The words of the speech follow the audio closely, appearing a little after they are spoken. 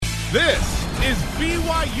This is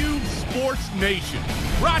BYU Sports Nation,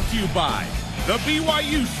 brought to you by the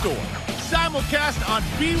BYU Store, simulcast on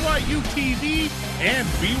BYU TV and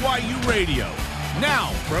BYU Radio.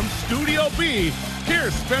 Now, from Studio B,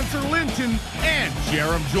 here's Spencer Linton and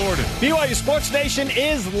Jerem Jordan. BYU Sports Nation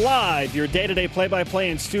is live. Your day-to-day play-by-play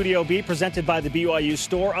in Studio B, presented by the BYU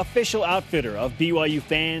Store, official outfitter of BYU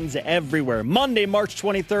fans everywhere. Monday, March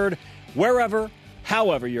 23rd, wherever,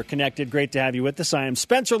 however you're connected. Great to have you with us. I am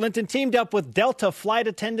Spencer Linton, teamed up with Delta flight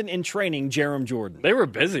attendant in training, Jerem Jordan. They were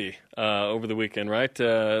busy over the weekend, right?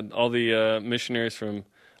 All the missionaries from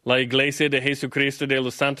La Iglesia de Jesucristo de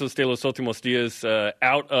los Santos de los Últimos Días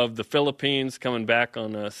out of the Philippines, coming back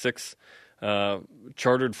on 6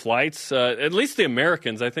 chartered flights. At least the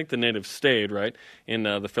Americans, I think the natives stayed, right, in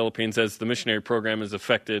the Philippines, as the missionary program is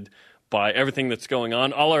affected by everything that's going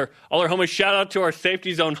on. All our homies, shout out to our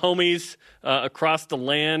safety zone homies across the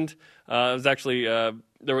land. It was actually,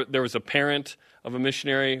 there was a parent of a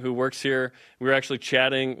missionary who works here. We were actually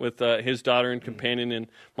chatting with his daughter and companion in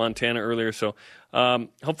Montana earlier. So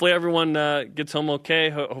hopefully everyone gets home okay.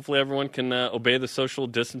 Hopefully everyone can obey the social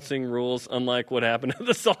distancing rules, unlike what happened at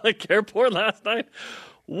the Salt Lake Airport last night.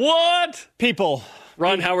 What? People.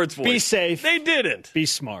 Ron Howard's voice. Be safe. They didn't. Be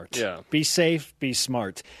smart. Yeah. Be safe. Be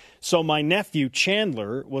smart. So my nephew,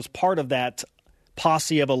 Chandler, was part of that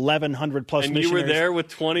posse of 1,100-plus missionaries. And you were there with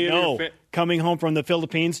 20 of your coming home from the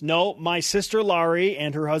Philippines. No, my sister, Laurie,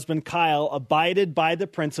 and her husband, Kyle, abided by the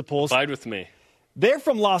principles. Abide with me. They're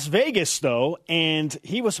from Las Vegas, though, and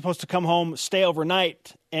he was supposed to come home, stay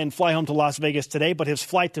overnight, and fly home to Las Vegas today, but his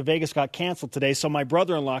flight to Vegas got canceled today, so my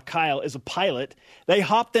brother-in-law, Kyle, is a pilot. They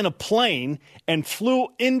hopped in a plane and flew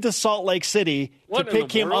into Salt Lake City to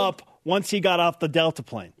pick him up once he got off the Delta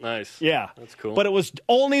plane. Nice. Yeah. That's cool. But it was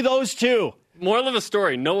only those two. Moral of the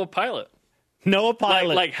story, know a pilot. Know a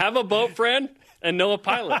pilot. Like have a boat friend and know a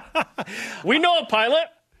pilot. We know a pilot.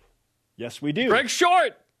 Yes, we do. Greg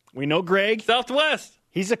Short. We know Greg. Southwest.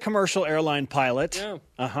 He's a commercial airline pilot.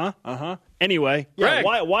 Yeah. Anyway, Greg.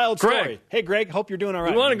 wild story. Greg. Hey, Greg, hope you're doing all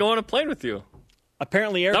right. We want to go on a plane with you.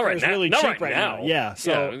 Apparently, airfare is really cheap right now. Yeah,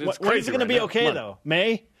 so when is it going to be okay, though?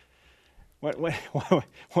 May? When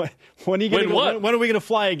are we going to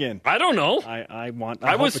fly again? I don't know.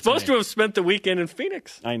 I was supposed to have spent the weekend in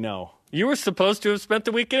Phoenix. I know. You were supposed to have spent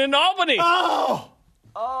the weekend in Albany.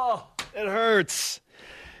 Oh, it hurts.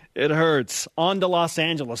 It hurts. On to Los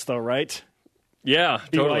Angeles, though, right? Yeah,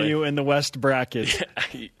 totally. BYU in the West bracket.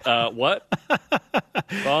 What?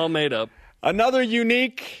 All made up. Another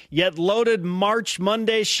unique yet loaded March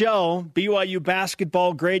Monday show. BYU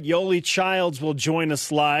basketball great Yoeli Childs will join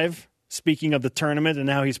us live. Speaking of the tournament and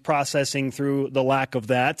how he's processing through the lack of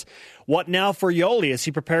that. What now for Yoeli as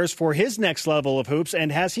he prepares for his next level of hoops,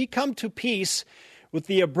 and has he come to peace with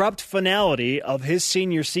the abrupt finality of his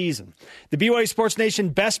senior season? The BYU Sports Nation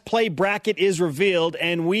Best Play bracket is revealed,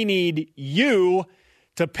 and we need you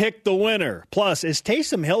to pick the winner. Plus, is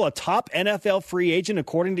Taysom Hill a top NFL free agent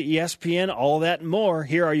according to ESPN? All of that and more.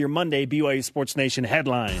 Here are your Monday BYU Sports Nation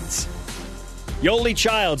headlines. Yoeli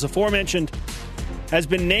Childs, aforementioned, has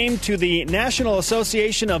been named to the National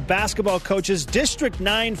Association of Basketball Coaches District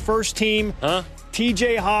 9 first team.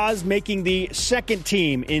 TJ Haas making the second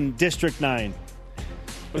team in District 9.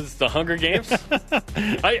 Was this the Hunger Games?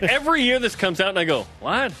 Every year this comes out and I go,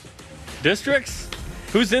 what? Districts?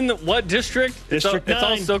 Who's in what district? District 9. It's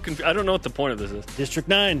all so confusing. I don't know what the point of this is. District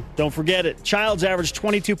 9. Don't forget it. Childs averaged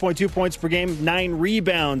 22.2 points per game, 9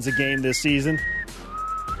 rebounds a game this season.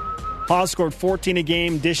 Haas scored 14 a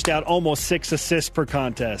game, dished out almost 6 assists per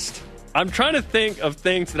contest. I'm trying to think of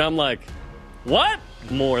things that I'm like, what?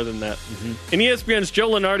 More than that. In ESPN's Joe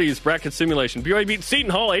Lunardi's bracket simulation, BYU beat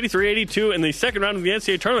Seton Hall 83-82 in the second round of the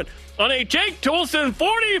NCAA tournament on a Jake Toolson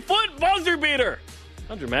 40-foot buzzer beater.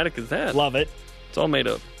 How dramatic is that? Love it. It's all made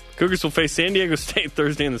up. Cougars will face San Diego State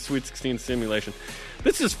Thursday in the Sweet 16 simulation.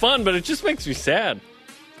 This is fun, but it just makes me sad.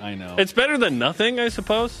 I know. It's better than nothing, I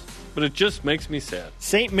suppose, but it just makes me sad.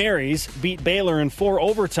 St. Mary's beat Baylor in 4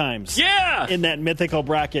 overtimes. Yeah! In that mythical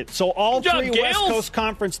bracket. So all three West Coast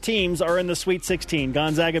Conference teams are in the Sweet 16.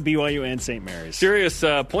 Gonzaga, BYU, and St. Mary's. Serious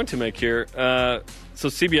point to make here. So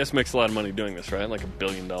CBS makes a lot of money doing this, right? Like $1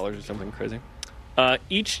 billion or something crazy.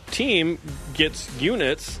 Each team gets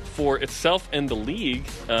units for itself and the league.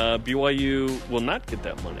 BYU will not get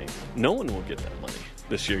that money. No one will get that money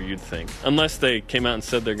this year, you'd think. Unless they came out and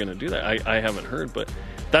said they're going to do that. I haven't heard, but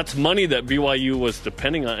that's money that BYU was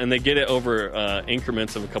depending on, and they get it over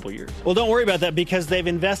increments of a couple years. Well, don't worry about that because they've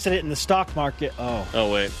invested it in the stock market.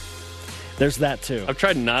 Oh, wait. There's that, too. I've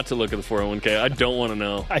tried not to look at the 401k. I don't want to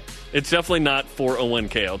know. It's definitely not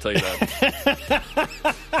 401k, I'll tell you that.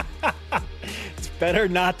 Better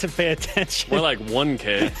not to pay attention. More like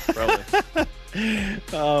 1K,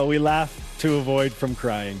 probably. We laugh to avoid from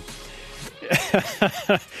crying.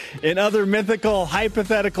 In other mythical,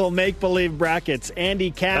 hypothetical, make-believe brackets,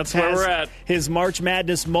 Andy Katz has his March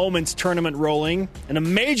Madness Moments tournament rolling. And a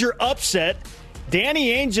major upset,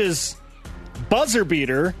 Danny Ainge's buzzer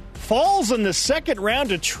beater falls in the second round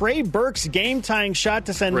to Trey Burke's game-tying shot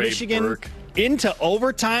to send Michigan into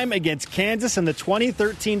overtime against Kansas in the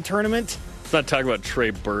 2013 tournament. Let's not talk about Trey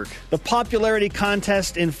Burke. The popularity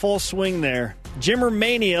contest in full swing there. Jimmer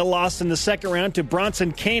Mania lost in the second round to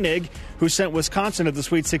Bronson Koenig, who sent Wisconsin to the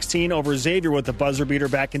Sweet 16 over Xavier with the buzzer beater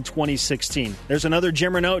back in 2016. There's another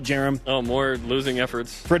Jimmer note, Jerem. Oh, more losing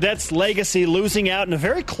efforts. Fredette's legacy losing out in a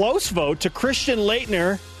very close vote to Christian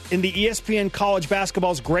Laettner in the ESPN College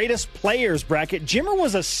Basketball's Greatest Players bracket. Jimmer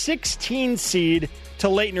was a 16 seed to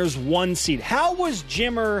Laettner's 1 seed. How was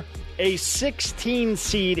Jimmer a 16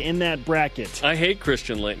 seed in that bracket? I hate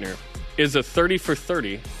Christian Laettner. Is a 30 for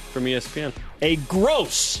 30 from ESPN. A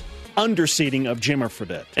gross underseeding of Jimmer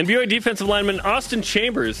Fredette. And BYU defensive lineman Austin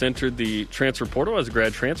Chambers entered the transfer portal as a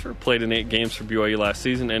grad transfer, played in 8 games for BYU last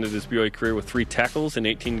season, ended his BYU career with 3 tackles in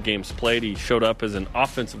 18 games played. He showed up as an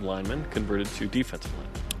offensive lineman, converted to defensive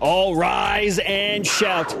lineman. All rise and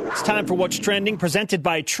shout. It's time for What's Trending, presented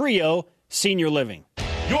by Trio Senior Living.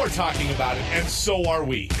 You're talking about it, and so are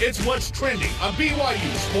we. It's What's Trending on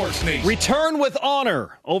BYU Sports Nation. Return with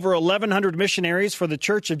honor. Over 1,100 missionaries for the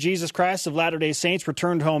Church of Jesus Christ of Latter-day Saints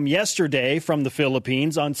returned home yesterday from the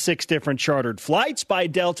Philippines on 6 different chartered flights by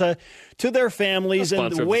Delta to their families in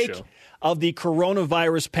the wake of the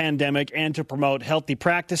coronavirus pandemic and to promote healthy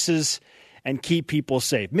practices and keep people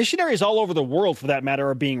safe. Missionaries all over the world, for that matter,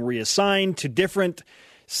 are being reassigned to different,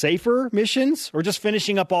 safer missions or just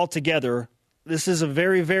finishing up altogether. This is a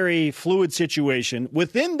very, very fluid situation.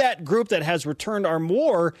 Within that group that has returned are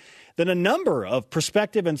more than a number of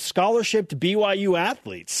prospective and scholarshiped BYU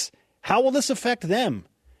athletes. How will this affect them?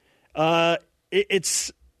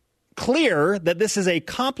 It's clear that this is a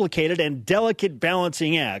complicated and delicate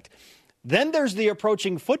balancing act. Then there's the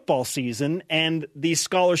approaching football season and the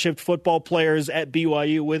scholarship football players at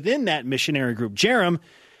BYU within that missionary group. Jerem,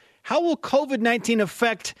 how will COVID-19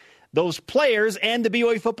 affect those players and the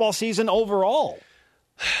BYU football season overall?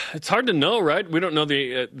 It's hard to know, right? We don't know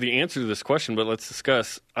the answer to this question, but let's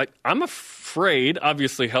discuss. I'm afraid,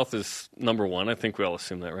 obviously health is number one. I think we all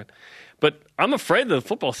assume that, right? But I'm afraid the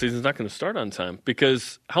football season is not going to start on time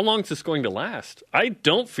because how long is this going to last? I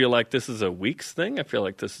don't feel like this is a weeks thing. I feel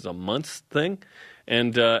like this is a months thing.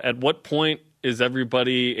 And at what point is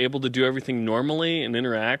everybody able to do everything normally and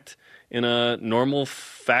interact in a normal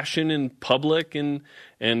fashion in public and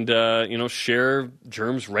share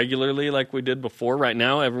germs regularly like we did before? Right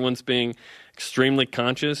now, everyone's being extremely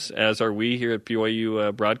conscious, as are we here at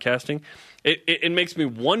BYU Broadcasting. It makes me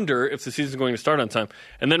wonder if the season's going to start on time.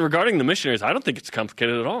 And then regarding the missionaries, I don't think it's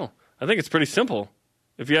complicated at all. I think it's pretty simple.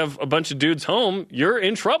 If you have a bunch of dudes home, you're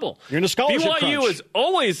in trouble. You're in a scholarship BYU crunch. is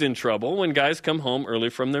always in trouble when guys come home early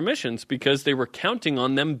from their missions because they were counting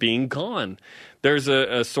on them being gone. There's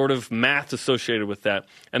a sort of math associated with that.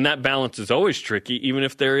 And that balance is always tricky, even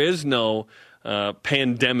if there is no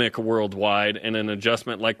pandemic worldwide and an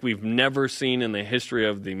adjustment like we've never seen in the history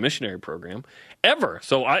of the missionary program ever.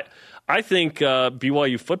 So I think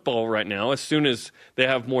BYU football right now, as soon as they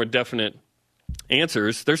have more definite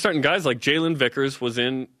answers, there's certain guys like Jalen Vickers was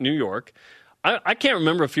in New York. I can't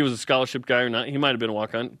remember if he was a scholarship guy or not. He might have been a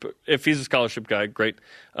walk-on. But if he's a scholarship guy, great.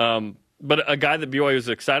 But a guy that BYU is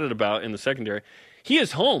excited about in the secondary, he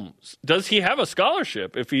is home. Does he have a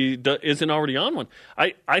scholarship if he isn't already on one?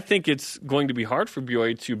 I think it's going to be hard for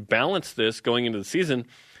BYU to balance this going into the season,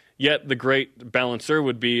 yet the great balancer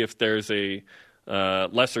would be if there's a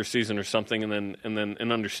lesser season or something, and then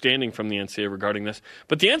an understanding from the NCAA regarding this.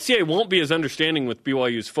 But the NCAA won't be as understanding with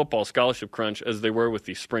BYU's football scholarship crunch as they were with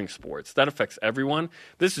the spring sports. That affects everyone.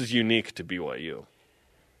 This is unique to BYU.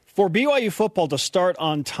 For BYU football to start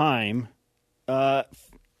on time,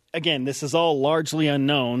 again, this is all largely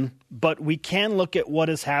unknown, but we can look at what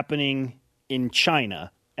is happening in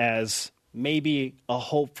China as maybe a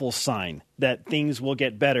hopeful sign that things will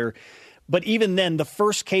get better. But even then, the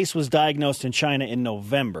first case was diagnosed in China in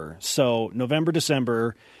November. So November,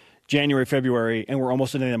 December, January, February, and we're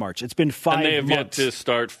almost into the end of March. It's been 5 months. And they have yet to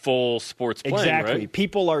start full sports playing, exactly. Right?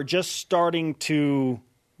 People are just starting to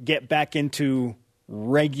get back into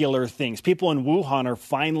regular things. People in Wuhan are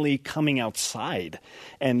finally coming outside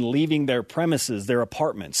and leaving their premises, their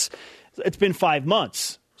apartments. It's been 5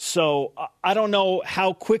 months. So I don't know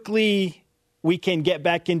how quickly we can get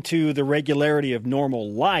back into the regularity of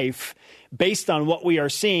normal life based on what we are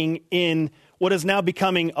seeing in what is now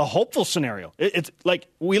becoming a hopeful scenario. It's like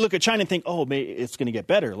we look at China and think, oh, maybe it's going to get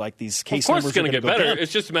better. Like these case numbers it's going to get better. Down.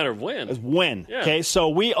 It's just a matter of when. When. Yeah. Okay, so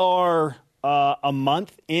we are a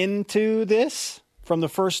month into this from the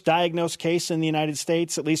first diagnosed case in the United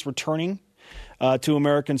States, at least returning to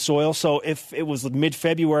American soil. So if it was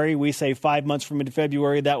mid-February, we say 5 months from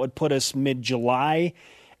mid-February, that would put us mid-July.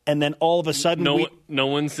 And then all of a sudden, no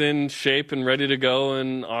one's in shape and ready to go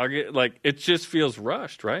in August. Like, it just feels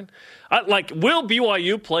rushed, right? Will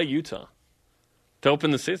BYU play Utah to open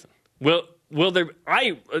the season? Will there?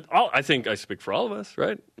 I think I speak for all of us,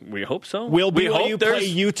 right? We hope so. Will BYU play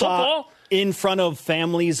Utah football in front of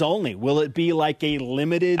families only? Will it be like a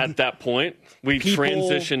limited? At that point, we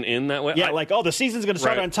transition in that way. Yeah, the season's going to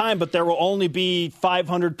start on time, but there will only be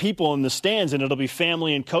 500 people in the stands, and it'll be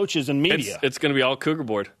family and coaches and media. It's going to be all Cougar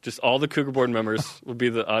Board. Just all the Cougar Board members will be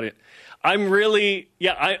the audience. I'm really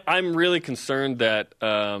concerned that.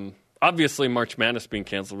 Obviously, March Madness being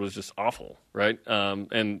canceled was just awful, right?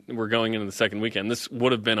 And we're going into the second weekend. This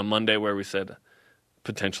would have been a Monday where we said,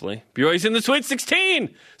 potentially, BYU's in the Sweet 16.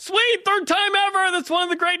 Sweet, third time ever. That's one of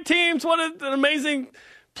the great teams. What an amazing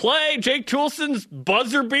play. Jake Toulson's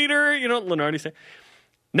buzzer beater. You know what Lenardi say?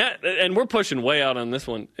 And we're pushing way out on this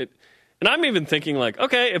one. And I'm even thinking,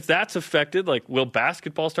 okay, if that's affected, will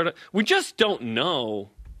basketball start? We just don't know,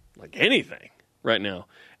 anything right now.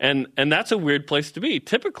 And that's a weird place to be.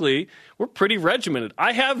 Typically, we're pretty regimented.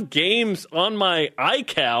 I have games on my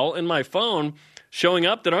iCal in my phone showing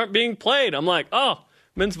up that aren't being played. I'm like, oh,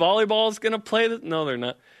 men's volleyball is going to play this? No, they're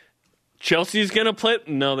not. Chelsea's going to play it?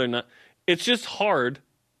 No, they're not. It's just hard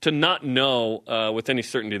to not know with any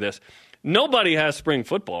certainty this. Nobody has spring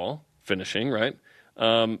football finishing, right?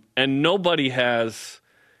 And nobody has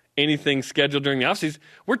anything scheduled during the offseason.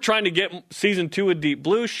 We're trying to get season 2 of Deep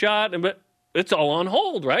Blue shot, but it's all on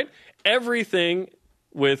hold, right? Everything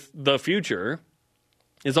with the future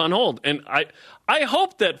is on hold. And I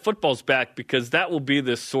hope that football's back because that will be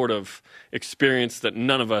this sort of experience that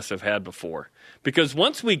none of us have had before. Because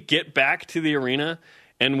once we get back to the arena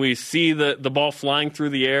and we see the ball flying through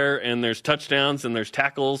the air and there's touchdowns and there's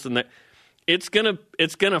tackles and it's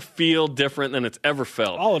gonna feel different than it's ever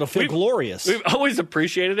felt. Oh, it'll feel glorious. We've always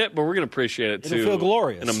appreciated it, but we're gonna appreciate it too. It'll feel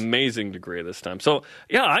glorious. An amazing degree this time. So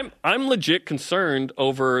yeah, I'm legit concerned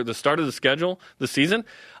over the start of the schedule, the season.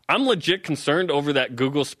 I'm legit concerned over that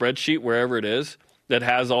Google spreadsheet, wherever it is, that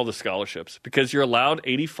has all the scholarships because you're allowed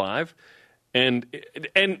 85, and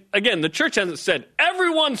again, the church hasn't said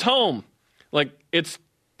everyone's home. It's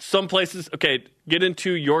some places. Okay, get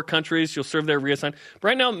into your countries. You'll serve there, reassigned. But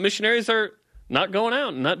right now, missionaries are not going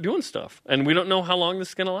out and not doing stuff. And we don't know how long this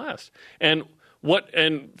is going to last. And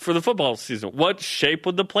for the football season, what shape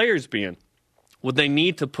would the players be in? Would they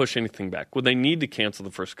need to push anything back? Would they need to cancel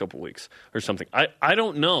the first couple weeks or something? I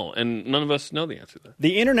don't know, and none of us know the answer to that.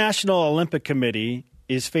 The International Olympic Committee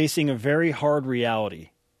is facing a very hard reality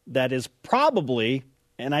that is probably,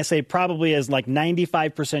 and I say probably as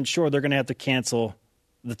 95% sure they're going to have to cancel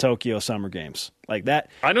the Tokyo Summer Games. Like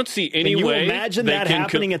that. I don't see any way. Can you imagine that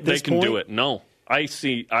happening at this point? They can do it. No. I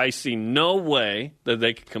see no way that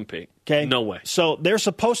they can compete. Okay. No way. So they're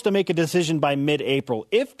supposed to make a decision by mid-April.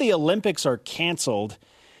 If the Olympics are canceled,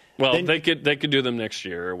 well, they could do them next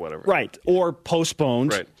year or whatever. Right. Or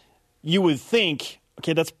postponed. Right. You would think,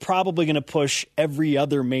 okay, that's probably going to push every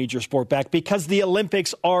other major sport back because the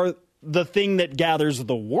Olympics are the thing that gathers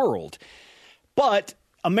the world. But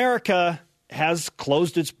America has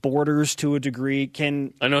closed its borders to a degree.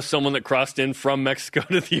 I know someone that crossed in from Mexico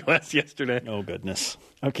to the U.S. yesterday. Oh, goodness.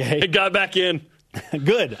 Okay. They got back in.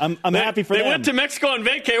 Good. I'm happy for them. They went to Mexico on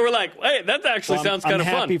vacay. We're like, hey, that actually sounds kind of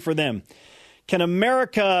fun. I'm happy for them. Can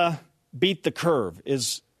America beat the curve?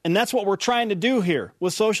 And that's what we're trying to do here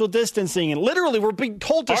with social distancing. And literally, we're being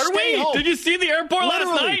told to stay home. Did you see the airport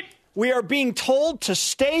last night? We are being told to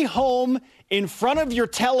stay home in front of your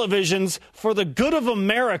televisions for the good of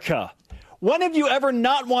America. When have you ever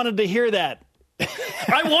not wanted to hear that?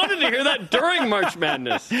 I wanted to hear that during March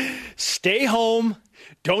Madness. Stay home.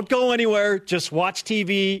 Don't go anywhere. Just watch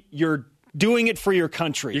TV. You're doing it for your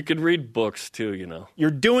country. You could read books, too, you know. You're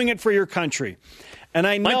doing it for your country. And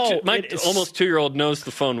I know my almost 2-year-old knows the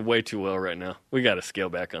phone way too well right now. We got to scale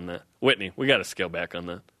back on that. Whitney, we got to scale back on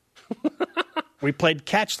that. We played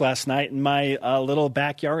catch last night in my little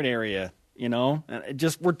backyard area. You know,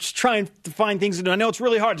 we're just trying to find things to do. I know it's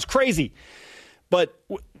really hard. It's crazy. But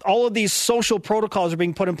all of these social protocols are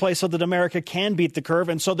being put in place so that America can beat the curve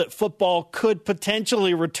and so that football could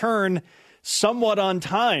potentially return somewhat on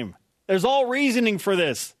time. There's all reasoning for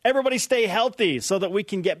this. Everybody stay healthy so that we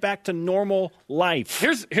can get back to normal life.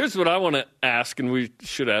 Here's what I want to ask, and we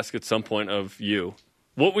should ask at some point of you.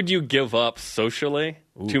 What would you give up socially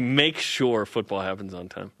to make sure football happens on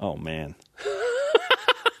time? Oh, man.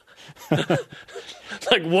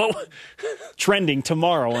 Like what? Trending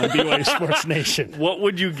tomorrow on BYU Sports Nation. What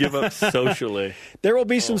would you give up socially? There will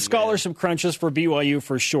be some scholars, some crunches for BYU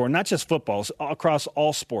for sure, not just football, across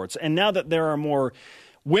all sports. And now that there are more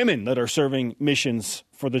women that are serving missions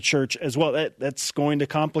for the church as well, that's going to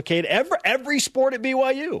complicate every sport at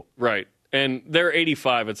BYU. Right. And they're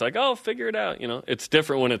 85. It's like, oh, figure it out. It's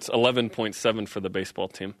different when it's 11.7 for the baseball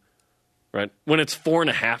team, right? When it's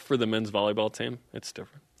 4.5 for the men's volleyball team, it's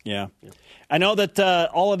different. Yeah. I know that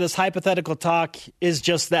all of this hypothetical talk is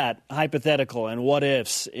just that, hypothetical and what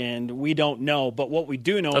ifs, and we don't know. But what we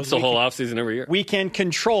do know that's is the whole offseason every year. We can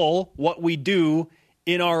control what we do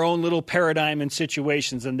in our own little paradigm and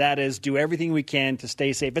situations, and that is do everything we can to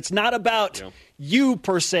stay safe. It's not about you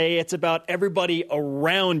per se. It's about everybody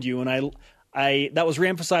around you. And I that was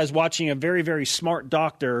reemphasized watching a very, very smart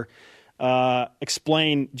doctor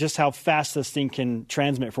explain just how fast this thing can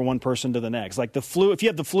transmit from one person to the next. Like the flu, if you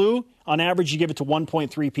have the flu, on average, you give it to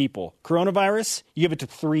 1.3 people. Coronavirus, you give it to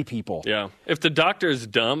 3 people. Yeah. If the doctor is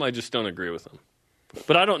dumb, I just don't agree with him.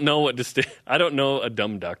 But I don't know I don't know a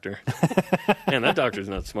dumb doctor. Man, that doctor's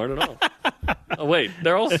not smart at all. Oh, wait,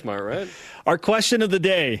 they're all smart, right? Our question of the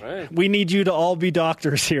day. Right. We need you to all be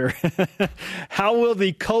doctors here. How will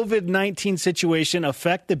the COVID-19 situation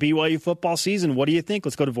affect the BYU football season? What do you think?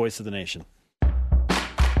 Let's go to Voice of the Nation.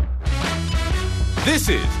 This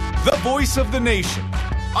is the Voice of the Nation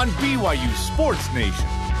on BYU Sports Nation.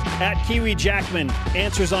 At Kiwi Jackman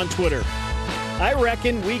answers on Twitter. I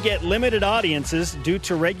reckon we get limited audiences due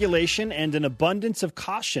to regulation and an abundance of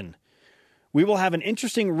caution. We will have an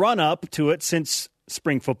interesting run-up to it since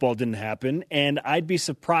spring football didn't happen, and I'd be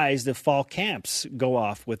surprised if fall camps go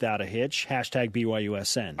off without a hitch. Hashtag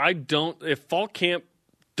BYUSN. If fall camp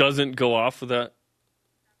doesn't go off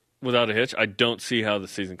without a hitch, I don't see how the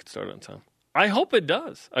season could start on time. I hope it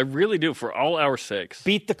does. I really do, for all our sakes.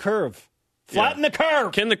 Beat the curve. Flatten the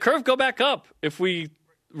curve. Can the curve go back up if we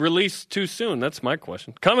release too soon? That's my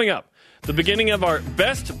question. Coming up, the beginning of our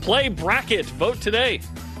best play bracket. Vote today.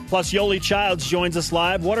 Plus, Yoli Childs joins us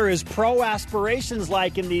live. What are his pro aspirations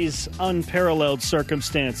like in these unparalleled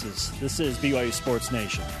circumstances? This is BYU Sports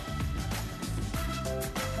Nation.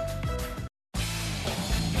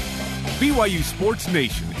 BYU Sports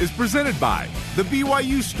Nation is presented by The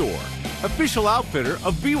BYU Store, official outfitter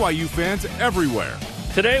of BYU fans everywhere.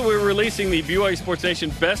 Today, we're releasing the BYU Sports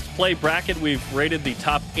Nation Best Play Bracket. We've rated the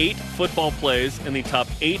top 8 football plays and the top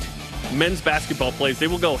 8 men's basketball plays. They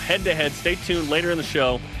will go head-to-head. Stay tuned later in the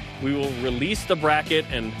show. We will release the bracket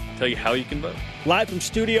and tell you how you can vote. Live from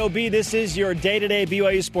Studio B, this is your day-to-day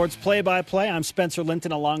BYU Sports play-by-play. I'm Spencer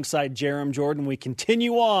Linton alongside Jerem Jordan. We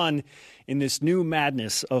continue on in this new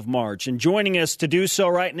madness of March. And joining us to do so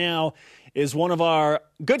right now is one of our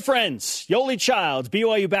good friends, Yoli Childs,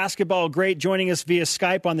 BYU basketball great, joining us via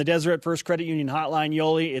Skype on the Deseret First Credit Union hotline.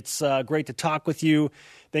 Yoli, it's great to talk with you.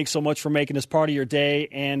 Thanks so much for making this part of your day.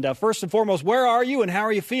 And first and foremost, where are you and how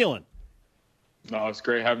are you feeling? No, it's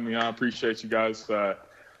great having me on. I appreciate you guys.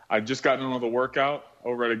 I just got in with a workout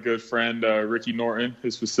over at a good friend, Ricky Norton,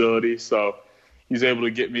 his facility. So he's able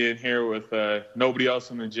to get me in here with nobody else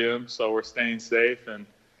in the gym. So we're staying safe, and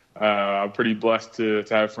I'm pretty blessed to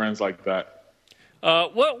have friends like that.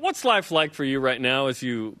 What's life like for you right now as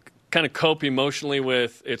you kind of cope emotionally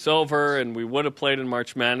with it's over and we would have played in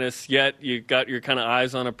March Madness, yet you got your kind of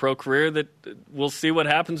eyes on a pro career that we'll see what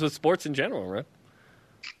happens with sports in general, right?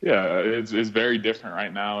 Yeah, it's very different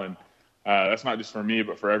right now, and that's not just for me,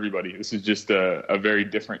 but for everybody. This is just a very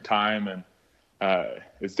different time, and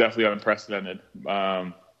it's definitely unprecedented.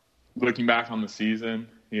 Looking back on the season,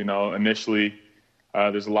 initially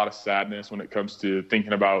there's a lot of sadness when it comes to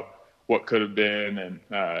thinking about what could have been,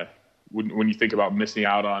 and when you think about missing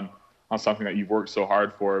out on something that you've worked so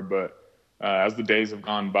hard for. But as the days have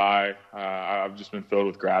gone by, I've just been filled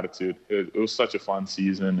with gratitude. It was such a fun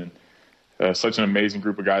season, and such an amazing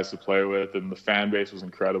group of guys to play with, and the fan base was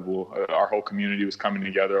incredible. Our whole community was coming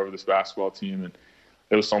together over this basketball team, and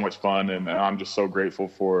it was so much fun, and I'm just so grateful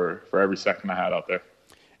for every second I had out there.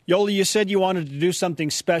 Yoli, you said you wanted to do something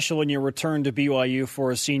special in your return to BYU for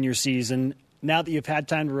a senior season. Now that you've had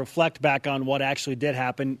time to reflect back on what actually did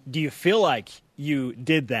happen, do you feel like you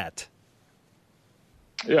did that?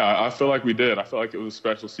 Yeah, I feel like we did. I felt like it was a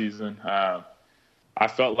special season. I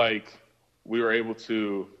felt like we were able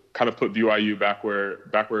to kind of put BYU back where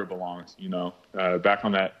it belongs, back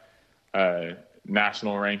on that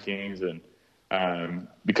national rankings and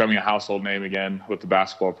becoming a household name again with the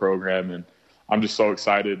basketball program. And I'm just so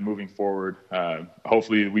excited moving forward.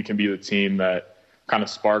 Hopefully we can be the team that kind of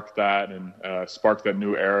spark that and spark that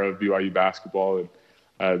new era of BYU basketball.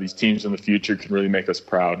 And these teams in the future can really make us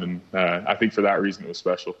proud. And I think for that reason it was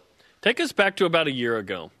special. Take us back to about a year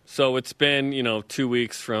ago. So it's been, 2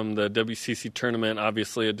 weeks from the WCC tournament,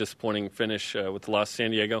 obviously a disappointing finish with the loss to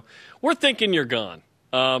San Diego. We're thinking you're gone.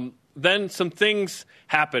 Then some things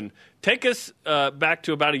happen. Take us back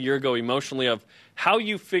to about a year ago emotionally of how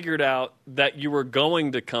you figured out that you were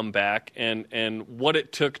going to come back and what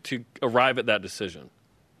it took to arrive at that decision.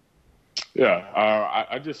 Yeah,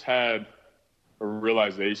 I just had a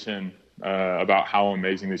realization about how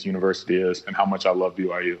amazing this university is and how much I love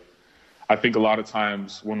BYU. I think a lot of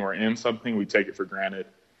times when we're in something, we take it for granted.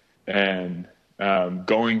 And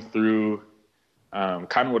going through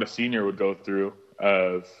kind of what a senior would go through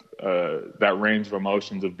of that range of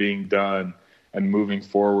emotions of being done and moving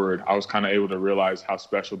forward, I was kind of able to realize how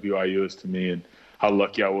special BYU is to me and how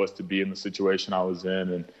lucky I was to be in the situation I was in.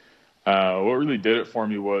 And what really did it for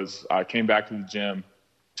me was I came back to the gym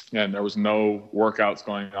and there was no workouts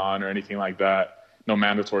going on or anything like that, no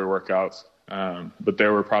mandatory workouts. But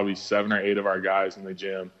there were probably 7 or 8 of our guys in the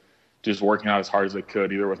gym just working out as hard as they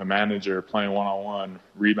could, either with a manager, playing one-on-one,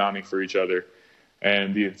 rebounding for each other.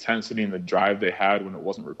 And the intensity and the drive they had when it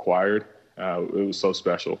wasn't required, it was so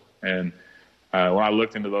special. And when I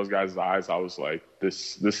looked into those guys' eyes, I was like,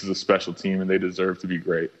 this is a special team, and they deserve to be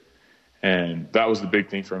great. And that was the big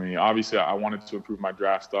thing for me. Obviously, I wanted to improve my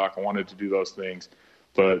draft stock. I wanted to do those things.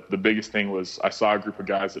 But the biggest thing was I saw a group of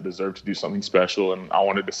guys that deserved to do something special, and I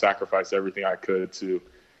wanted to sacrifice everything I could to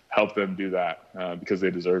help them do that because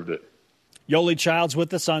they deserved it. Yoeli Childs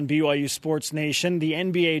with us on BYU Sports Nation. The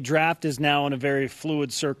NBA draft is now in a very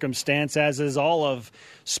fluid circumstance, as is all of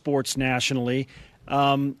sports nationally.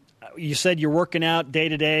 You said you're working out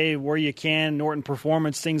day-to-day where you can, Norton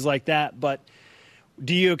Performance, things like that. But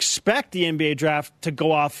do you expect the NBA draft to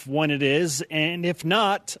go off when it is? And if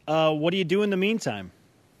not, what do you do in the meantime?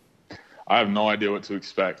 I have no idea what to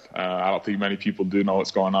expect. I don't think many people do know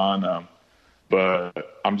what's going on,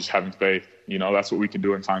 but I'm just having faith. That's what we can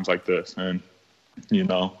do in times like this. And,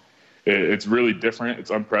 it's really different.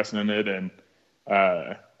 It's unprecedented. And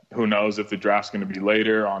who knows if the draft's going to be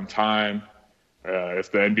later on time,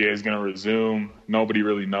 if the NBA is going to resume. Nobody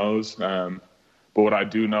really knows. But what I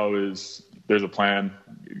do know is there's a plan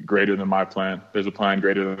greater than my plan. There's a plan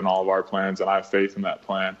greater than all of our plans, and I have faith in that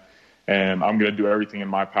plan. And I'm going to do everything in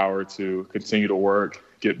my power to continue to work,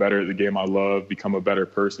 get better at the game I love, become a better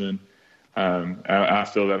person. And I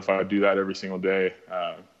feel that if I do that every single day,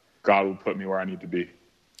 God will put me where I need to be.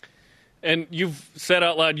 And you've said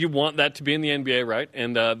out loud you want that to be in the NBA, right?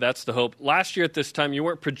 And that's the hope. Last year at this time, you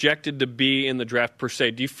weren't projected to be in the draft per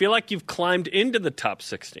se. Do you feel like you've climbed into the top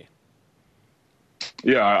 60?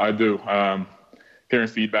 Yeah, I do. Hearing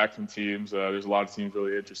feedback from teams, there's a lot of teams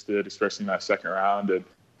really interested, especially in that second round. And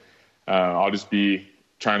I'll just be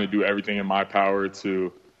trying to do everything in my power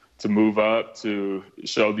to move up, to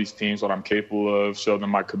show these teams what I'm capable of, show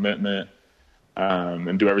them my commitment,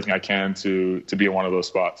 and do everything I can to be in one of those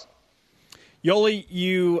spots. Yoeli,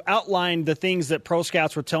 you outlined the things that pro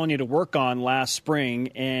scouts were telling you to work on last spring,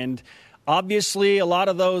 and obviously a lot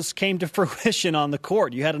of those came to fruition on the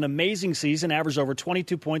court. You had an amazing season, averaged over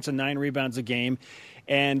 22 points and 9 rebounds a game,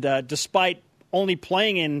 and despite only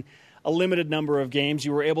playing in a limited number of games,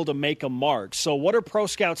 you were able to make a mark. So what are pro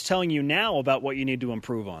scouts telling you now about what you need to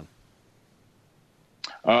improve on?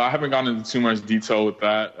 I haven't gone into too much detail with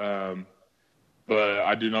that, but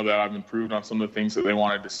I do know that I've improved on some of the things that they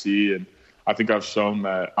wanted to see, and I think I've shown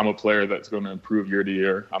that I'm a player that's going to improve year to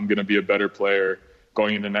year. I'm going to be a better player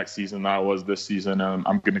going into next season than I was this season, and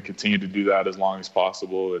I'm going to continue to do that as long as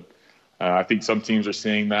possible. And I think some teams are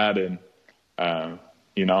seeing that, and I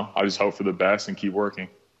just hope for the best and keep working.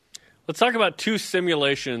 Let's talk about 2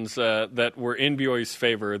 simulations that were in BYU's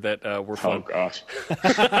favor that were fun. Oh, gosh.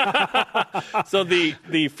 So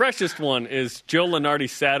the freshest one is Joe Lunardi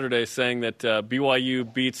Saturday saying that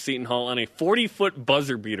BYU beats Seton Hall on a 40-foot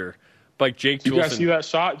buzzer beater by Jake Juleson. You guys see that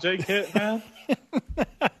shot Jake hit, man?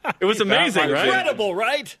 It was amazing, right? Incredible,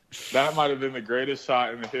 right? That might have been the greatest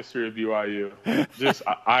shot in the history of BYU. Just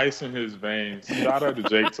ice in his veins. Shout out to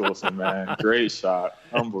Jake Juleson, man. Great shot.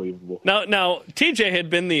 Unbelievable. Now, TJ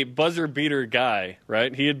had been the buzzer beater guy,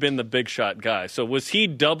 right? He had been the big shot guy. So was he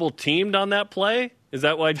double teamed on that play? Is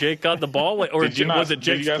that why Jake got the ball? Or was it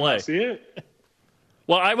Jake's did you guys play? Not see it?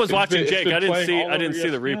 Well, I was watching Jake. I didn't see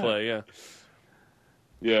the ESPN. replay, yeah.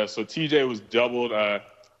 Yeah, so TJ was doubled.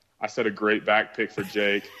 I set a great back pick for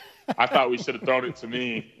Jake. I thought we should have thrown it to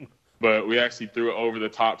me, but we actually threw it over the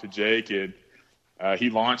top to Jake. And He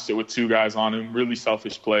launched it with 2 guys on him. Really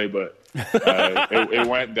selfish play, but it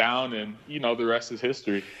went down, and, the rest is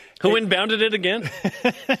history. Who inbounded it again?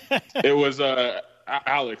 It was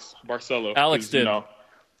Alex Barcelo. Alex did.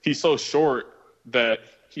 He's so short that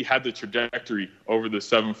he had the trajectory over the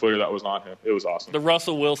 7-footer that was on him. It was awesome. The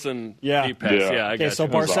Russell Wilson deep pass. Yeah, I got so you.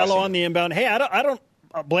 Barcelo awesome. on the inbound. Hey, I don't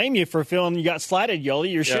blame you for feeling you got slided,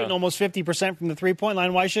 Yoli. You're shooting almost 50% from the three-point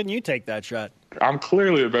line. Why shouldn't you take that shot? I'm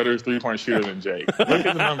clearly a better three-point shooter than Jake. Look at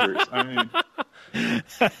the numbers. I mean,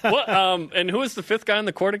 What? And who was the 5th guy on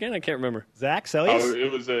the court again? I can't remember. Zach Sellius?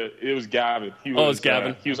 it was Gavin. It was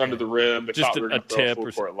Gavin. He was under the rim. They Just thought we were going to throw a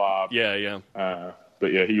full-court lob. Yeah.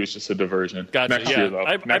 But yeah, he was just a diversion. Gotcha. Next year, though.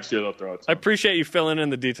 Next year they'll throw it. I appreciate you filling in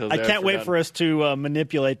the details. I can't wait for us to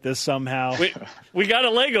manipulate this somehow. We got a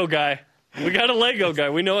Lego guy. We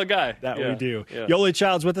know a guy. We do. Yeah. Yoli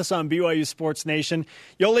Childs with us on BYU Sports Nation.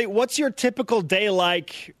 Yoli, what's your typical day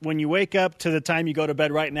like when you wake up to the time you go to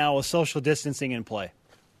bed right now with social distancing in play?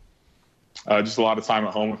 Just a lot of time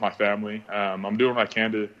at home with my family. I'm doing what I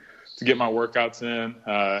can to get my workouts in,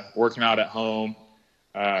 working out at home.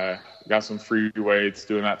 Got some free weights,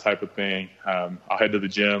 doing that type of thing. I'll head to the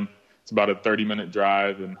gym. It's about a 30-minute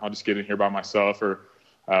drive, and I'll just get in here by myself or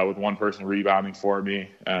with one person rebounding for me.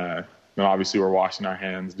 And obviously we're washing our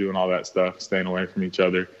hands, doing all that stuff, staying away from each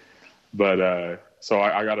other. But so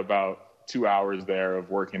I got about 2 hours there of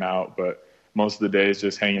working out, but most of the day is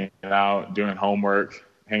just hanging out, doing homework,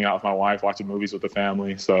 hanging out with my wife, watching movies with the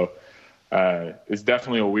family. So it's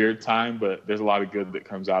definitely a weird time, but there's a lot of good that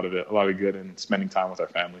comes out of it, a lot of good in spending time with our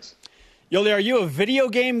families. Yoli, are you a video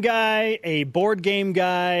game guy, a board game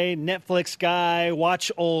guy, Netflix guy,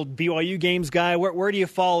 watch old BYU games guy? Where do you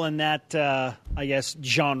fall in that,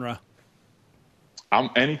 genre? I'm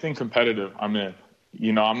anything competitive, I'm in.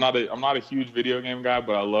 I'm not a huge video game guy,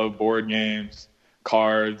 but I love board games,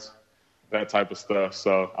 cards, that type of stuff.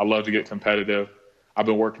 So I love to get competitive. I've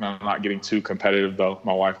been working on not getting too competitive, though.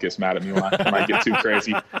 My wife gets mad at me when I might get too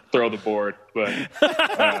crazy, throw the board. But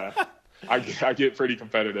I get pretty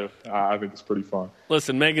competitive. I think it's pretty fun.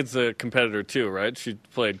 Listen, Megan's a competitor too, right? She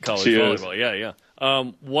played college volleyball.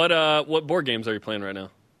 Yeah. What board games are you playing right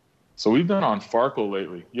now? So we've been on Farkle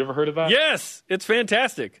lately. You ever heard of that? Yes, it's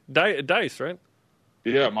fantastic. Dice, right?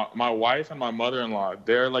 Yeah, my wife and my mother-in-law,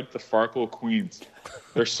 they're like the Farkle queens.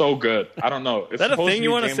 They're so good. I don't know. It's that a thing you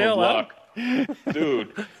want to say out loud?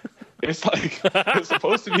 Dude, it's like it's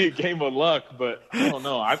supposed to be a game of luck, but I don't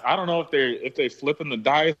know. I don't know if they flipping the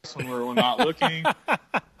dice when we're not looking,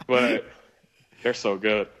 but they're so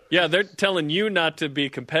good. Yeah, they're telling you not to be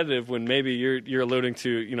competitive when maybe you're alluding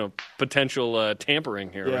to potential tampering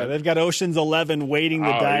here. Yeah, right? They've got Ocean's 11 weighting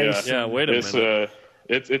the dice. Yeah, wait a minute.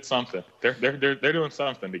 It's something. They're doing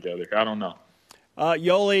something together. I don't know.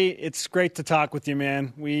 Yoli, it's great to talk with you,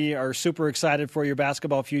 man. We are super excited for your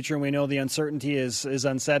basketball future, and we know the uncertainty is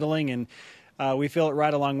unsettling, and we feel it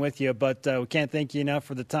right along with you. But we can't thank you enough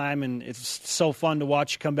for the time, and it's so fun to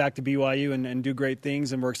watch you come back to BYU and do great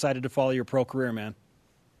things, and we're excited to follow your pro career, man.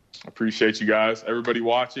 Appreciate you guys. Everybody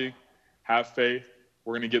watching, have faith.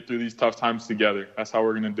 We're going to get through these tough times together. That's how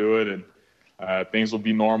we're going to do it, and things will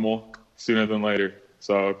be normal sooner than later.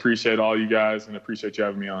 So appreciate all you guys, and appreciate you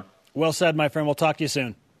having me on. Well said, my friend. We'll talk to you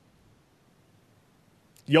soon.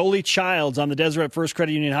 Yoli Childs on the Deseret First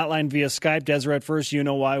Credit Union hotline via Skype. Deseret First, you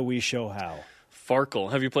know why, we show how.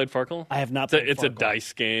 Farkle. Have you played Farkle? I have not played Farkle. It's a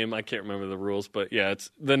dice game. I can't remember the rules, but yeah,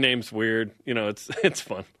 the name's weird. It's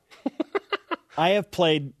fun. I have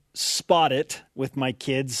played Spot It with my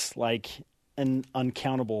kids, like an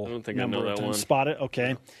uncountable I don't think number I know of that times. one. Spot It,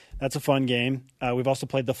 okay. That's a fun game. We've also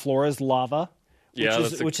played The Floor is Lava,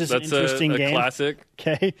 which is an interesting game. Classic.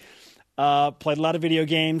 Okay. Played a lot of video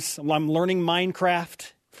games. I'm learning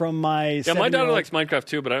Minecraft from my 7-year-old. My daughter likes Minecraft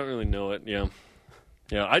too, but I don't really know it. Yeah.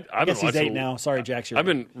 I guess he's 8 now. Sorry, Jax. I've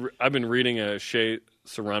been reading a Shea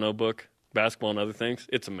Serrano book, Basketball and Other Things.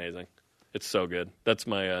 It's amazing. It's so good. That's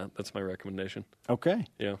my recommendation. Okay.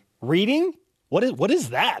 Yeah. Reading? What is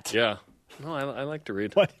that? Yeah. No, I like to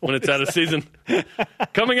read when it's out of season.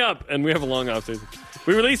 Coming up, and we have a long off season.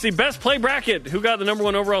 We release the best play bracket. Who got the number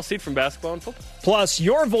 1 overall seed from basketball and football? Plus,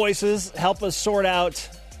 your voices help us sort out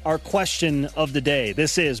our question of the day.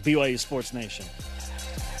 This is BYU Sports Nation.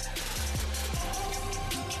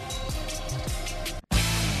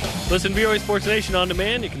 Listen to BYU Sports Nation on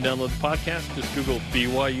demand. You can download the podcast. Just Google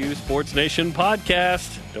BYU Sports Nation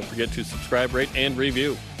Podcast. Don't forget to subscribe, rate, and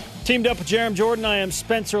review. Teamed up with Jerem Jordan, I am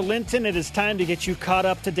Spencer Linton. It is time to get you caught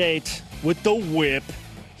up to date with the whip.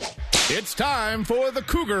 It's time for the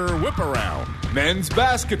Cougar Whip Around. Men's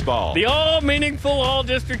basketball. The all-meaningful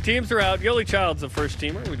all-district teams are out. Yoli Childs, the first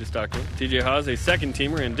teamer we just talked about. TJ Haws, a second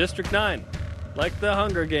teamer in District 9. like the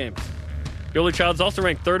Hunger Games. Yoli Childs also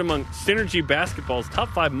ranked third among Synergy Basketball's top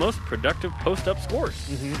 5 most productive post-up scorers.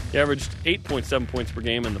 He averaged 8.7 points per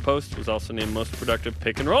game in the post, was also named most productive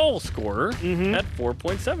pick-and-roll scorer at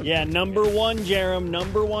 4.7. Yeah, number one, Jerem,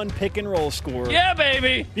 number one pick-and-roll scorer. Yeah,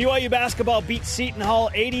 baby! BYU basketball beat Seton Hall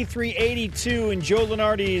 83-82 in Joe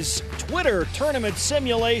Lunardi's Twitter tournament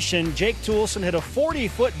simulation. Jake Toulson hit a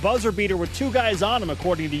 40-foot buzzer beater with 2 guys on him,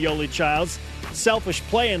 according to Yoli Childs. Selfish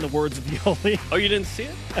play, in the words of Yoli. Oh, you didn't see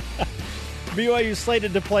it? BYU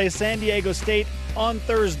slated to play San Diego State on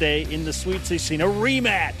Thursday in the Sweet 16, a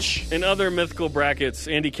rematch. In other mythical brackets,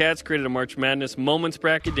 Andy Katz created a March Madness Moments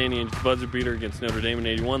bracket. Danny Ainge's buzzer beater against Notre Dame in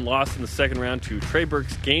 81. Lost in the second round to Trey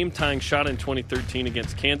Burke's game-tying shot in 2013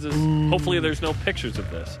 against Kansas. Hopefully there's no pictures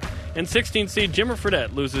of this. And 16 seed Jimmer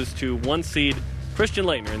Fredette loses to 1 seed Christian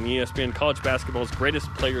Laettner in the ESPN College Basketball's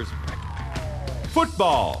Greatest Players bracket.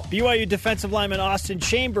 Football. BYU defensive lineman Austin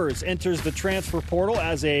Chambers enters the transfer portal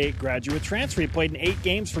as a graduate transfer. He played in 8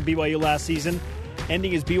 games for BYU last season,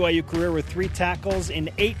 ending his BYU career with 3 tackles in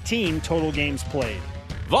 18 total games played.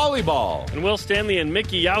 Volleyball. And Will Stanley and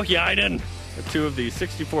Mickey Yauhiainen are 2 of the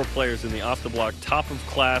 64 players in the off-the-block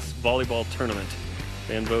top-of-class volleyball tournament.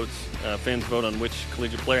 Fans vote on which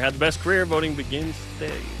collegiate player had the best career. Voting begins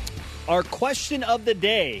today. Our question of the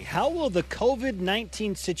day: how will the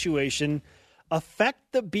COVID-19 situation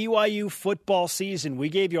affect the BYU football season? We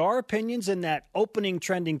gave you our opinions in that opening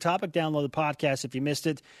trending topic. Download the podcast if you missed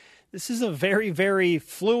it. This is a very, very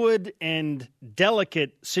fluid and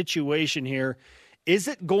delicate situation here. Is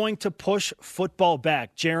it going to push football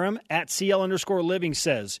back? Jerem at CL_living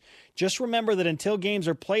says, just remember that until games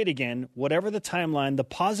are played again, whatever the timeline, the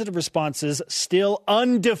positive response is still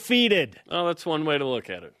undefeated. Oh, that's one way to look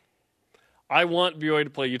at it. I want BYU to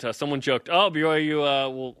play Utah. Someone joked, "Oh,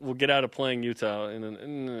 BYU will get out of playing Utah," and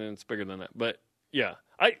it's bigger than that. But yeah,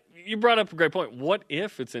 you brought up a great point. What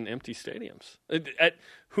if it's in empty stadiums?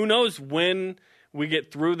 Who knows when we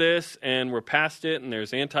get through this and we're past it, and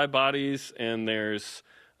there's antibodies and there's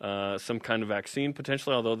some kind of vaccine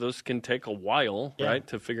potentially. Although those can take a while, right,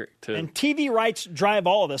 to figure. And TV rights drive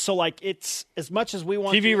all of this. So it's as much as we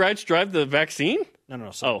want. TV rights drive the vaccine.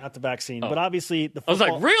 No, sorry, not the vaccine. But obviously the football.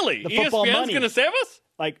 I was like, really? The football ESPN's money going to save us?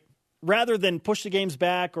 Like, rather than push the games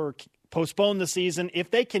back or postpone the season, if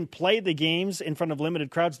they can play the games in front of limited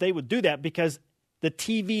crowds, they would do that because the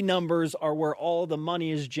TV numbers are where all the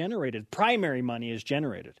money is generated. Primary money is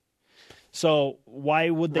generated. So why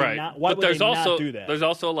would they not? Why would they not do that? There's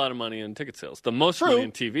also a lot of money in ticket sales. The most money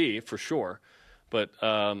in TV, for sure. But,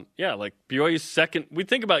 like BYU's second – we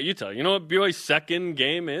think about Utah. You know what BYU's second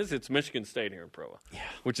game is? It's Michigan State here in Provo,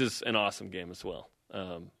 which is an awesome game as well.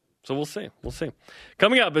 So we'll see.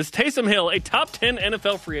 Coming up is Taysom Hill, a top 10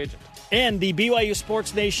 NFL free agent. And the BYU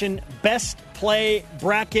Sports Nation Best Play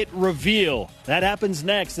Bracket Reveal. That happens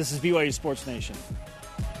next. This is BYU Sports Nation.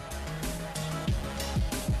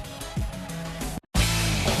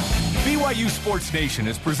 BYU Sports Nation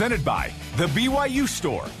is presented by The BYU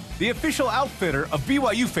Store, the official outfitter of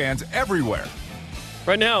BYU fans everywhere.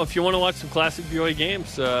 Right now, if you want to watch some classic BYU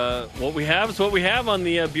games, what we have is what we have on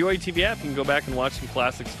the BYU TV app. You can go back and watch some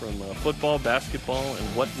classics from football, basketball, and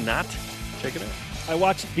whatnot. Check it out. I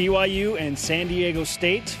watched BYU and San Diego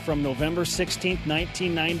State from November 16th,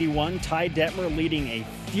 1991. Ty Detmer leading a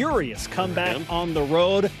furious comeback on the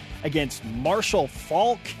road against Marshall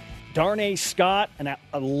Faulk, Darnay Scott, and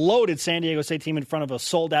a loaded San Diego State team in front of a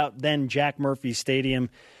sold-out then Jack Murphy Stadium.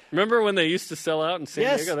 Remember when they used to sell out in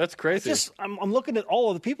San Diego? That's crazy. I'm looking at all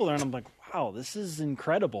of the people there, and I'm like, wow, this is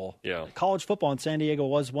incredible. Yeah. College football in San Diego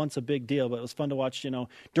was once a big deal, but it was fun to watch.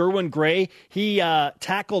 Derwin Gray, he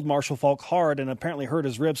tackled Marshall Faulk hard and apparently hurt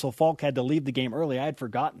his ribs, so Faulk had to leave the game early. I had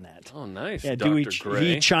forgotten that. Oh, nice. Yeah, Dr.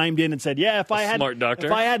 Gray. He chimed in and said, "Yeah, if I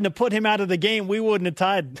hadn't have put him out of the game, we wouldn't have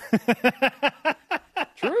tied."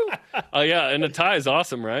 True. Oh, yeah, and the tie is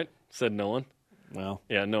awesome, right? Said no one. Well,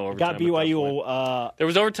 yeah, no overtime. Got BYU. There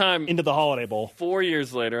was overtime into the Holiday Bowl 4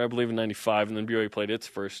 years later, I believe in '95, and then BYU played its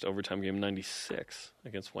first overtime game in '96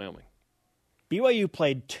 against Wyoming. BYU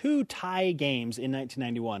played 2 tie games in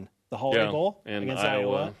 1991: the Holiday Bowl against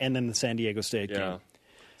Iowa, and then the San Diego State game.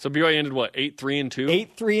 So BYU ended what 8-3-2.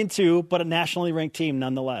 8-3-2, but a nationally ranked team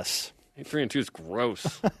nonetheless. 8-3-2 is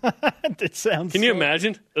gross. It sounds. Can you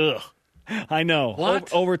imagine? Ugh. I know.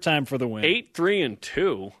 What? Overtime for the win.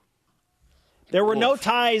 8-3-2. There were no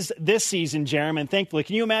ties this season, Jeremy, and thankfully.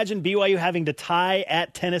 Can you imagine BYU having to tie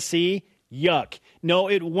at Tennessee? Yuck. No,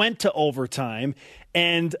 it went to overtime,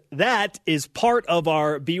 and that is part of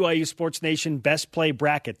our BYU Sports Nation Best Play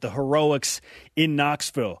Bracket, the heroics in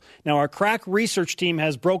Knoxville. Now, our crack research team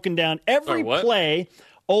has broken down every play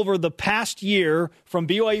over the past year from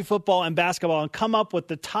BYU football and basketball and come up with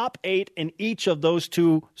the top 8 in each of those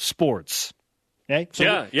two sports. Okay? So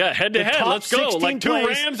head to head. Let's go. Like two plays,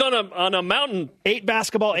 Rams on a mountain. 8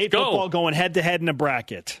 basketball, 8 football going head to head in a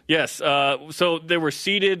bracket. Yes. So they were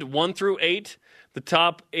seeded 1 through 8. The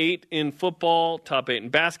top 8 in football, top 8 in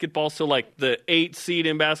basketball. So like the 8 seed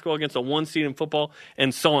in basketball against a 1 seed in football,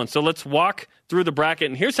 and so on. So let's walk through the bracket.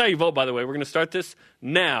 And here's how you vote, by the way. We're going to start this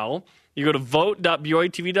now. You go to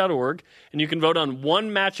vote.BYUtv.org, and you can vote on one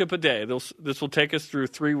matchup a day. This will take us through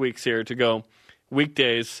 3 weeks here to go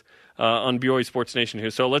weekdays on BYU Sports Nation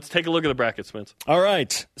here. So let's take a look at the bracket, Spence. All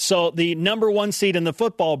right. So the number 1 seed in the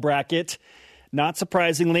football bracket, not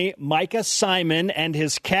surprisingly, Micah Simon and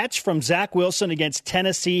his catch from Zach Wilson against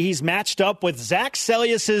Tennessee. He's matched up with Zach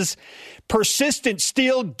Sellius's persistent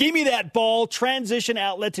steal. Give me that ball. Transition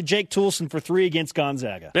outlet to Jake Toolson for 3 against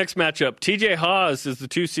Gonzaga. Next matchup, TJ Haws is the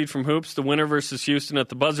 2 seed from Hoops, the winner versus Houston at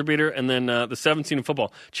the buzzer beater, and then the 7 seed in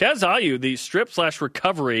football. Chaz Ayu, the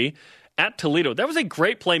strip/recovery at Toledo. That was a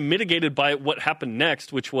great play mitigated by what happened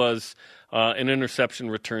next, which was an interception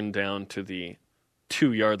returned down to the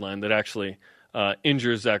 2-yard line that actually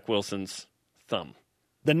injures Zach Wilson's thumb.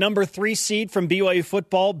 The number 3 seed from BYU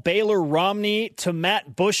football, Baylor Romney to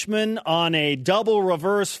Matt Bushman on a double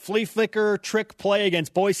reverse flea flicker trick play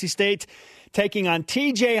against Boise State, taking on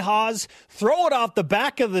TJ Haws. Throw it off the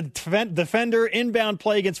back of the defender, inbound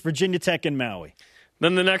play against Virginia Tech in Maui.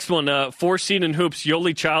 Then the next one, 4 seed in Hoops,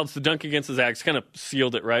 Yoli Childs, the dunk against the Zags. Kind of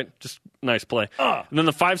sealed it, right? Just nice play. And then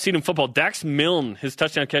the 5 seed in football, Dax Milne, his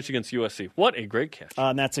touchdown catch against USC. What a great catch.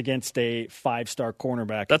 And that's against a 5-star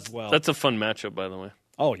cornerback as well. That's a fun matchup, by the way.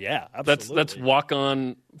 Oh, yeah, absolutely. That's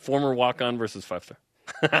former walk-on versus 5-star.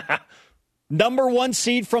 Number 1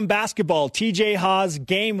 seed from basketball, TJ Haws,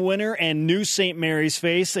 game winner and new St. Mary's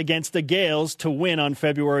face against the Gales to win on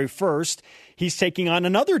February 1st. He's taking on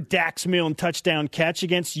another Dax Milne touchdown catch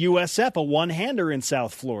against USF, a one-hander in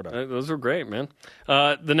South Florida. Those were great, man.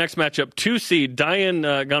 The next matchup, 2 seed, Dayan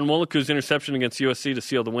Gonwoleku's interception against USC to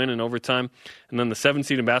seal the win in overtime. And then the 7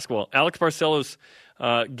 seed in basketball, Alex Barcelo's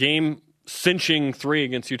game-cinching 3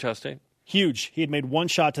 against Utah State. Huge. He had made 1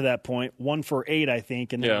 shot to that point, 1 for 8, I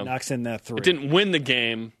think, and then he knocks in that 3. It didn't win the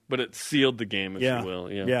game, but it sealed the game, if you will.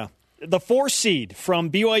 Yeah. The 4 seed from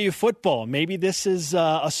BYU football. Maybe this is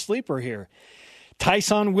a sleeper here.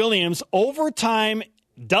 Tyson Williams, overtime,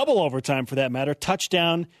 double overtime for that matter,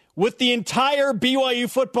 touchdown with the entire BYU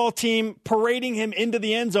football team parading him into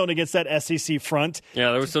the end zone against that SEC front.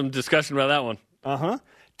 Yeah, there was some discussion about that one.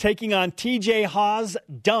 Taking on TJ Haws'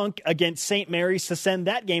 dunk against St. Mary's to send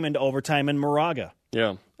that game into overtime in Moraga.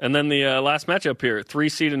 Yeah. And then the last matchup here, 3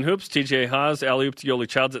 seed in Hoops, TJ Haws, alley-oop to Yoli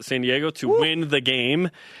Childs at San Diego to win the game.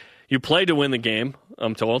 You play to win the game,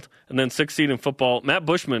 I'm told. And then 6 seed in football, Matt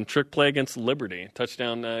Bushman, trick play against Liberty.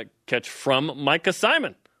 Touchdown catch from Micah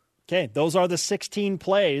Simon. Okay, those are the 16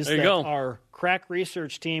 plays that go. our crack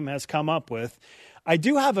research team has come up with. I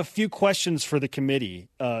do have a few questions for the committee,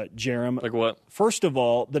 Jerem. Like what? First of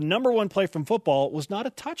all, the number 1 play from football was not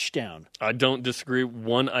a touchdown. I don't disagree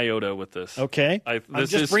 1 iota with this. Okay.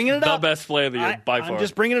 This is the best play of the year by far. I'm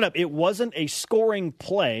just bringing it up. It wasn't a scoring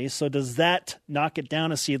play, so does that knock it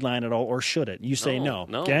down a seed line at all, or should it? You say no.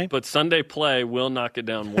 No, okay? But Sunday play will knock it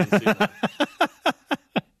down 1 seed line.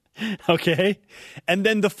 Okay. And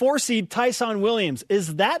then the 4 seed, Tyson Williams,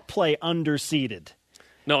 is that play underseeded?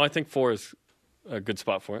 No, I think 4 is a good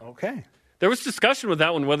spot for it. Okay. There was discussion with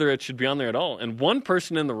that one whether it should be on there at all, and one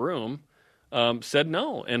person in the room said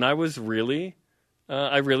no, and I was really,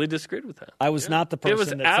 I really disagreed with that. I was not the person. It was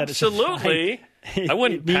that absolutely. Said I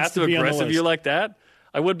wouldn't passive aggressive you like that.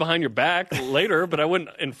 I would behind your back later, but I wouldn't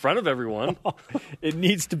in front of everyone. It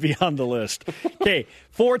needs to be on the list. Okay,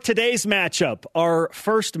 for today's matchup, our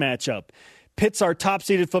first matchup, pits our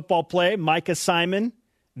top-seeded football play, Micah Simon,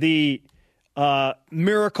 the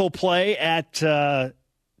miracle play at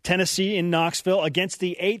Tennessee in Knoxville against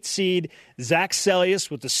the 8 seed Zach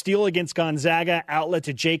Sellius with the steal against Gonzaga, outlet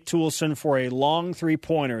to Jake Toolson for a long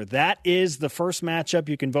 3-pointer. That is the first matchup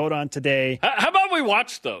you can vote on today. How about we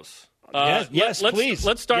watch those? Yes, please.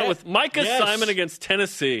 Let's start with Micah Simon against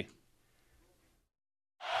Tennessee.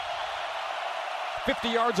 50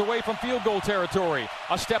 yards away from field goal territory.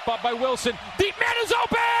 A step up by Wilson. Deep man is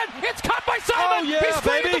open! It's caught by Simon! Oh, yeah, he's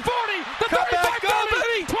straight baby. at the 40, the Come 35, back, go,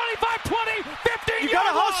 baby. 25, 20, 15. You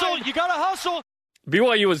gotta hustle. You gotta hustle.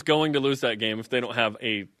 BYU is going to lose that game if they don't have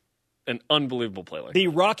an unbelievable play like The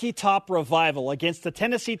that. Rocky Top Revival against the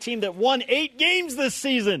Tennessee team that won 8 games this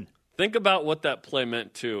season. Think about what that play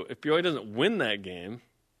meant, too. If BYU doesn't win that game,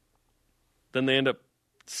 then they end up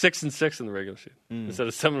 6-6 in the regular season instead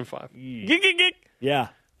of 7-5. Geek. Yeah.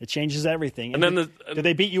 It changes everything. And then did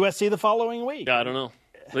they beat USC the following week? I don't know.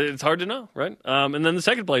 It's hard to know, right? And then the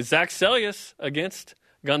second play, Zach Sellius against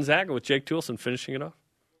Gonzaga with Jake Toolson finishing it off.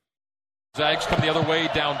 Zags come the other way,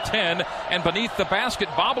 down 10, and beneath the basket,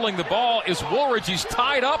 bobbling the ball is Woolridge. He's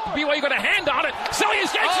tied up. BYU got a hand on it.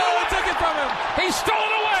 Sellius yanks it away. Took it from him. He stole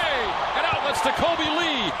it away. And outlets to Kobe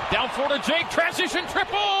Lee. Down floor to Jake. Transition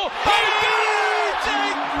triple. He got it!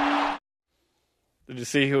 Jake! Did you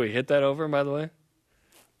see who he hit that over, by the way?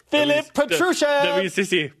 Philip Petrusev.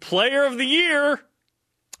 WCC Player of the Year.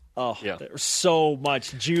 Oh, yeah. There's so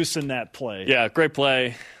much juice in that play. Yeah, great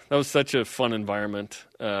play. That was such a fun environment.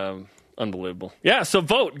 Unbelievable. Yeah, so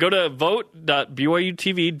vote. Go to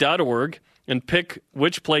vote.byutv.org and pick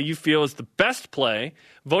which play you feel is the best play.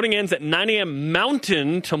 Voting ends at 9 a.m.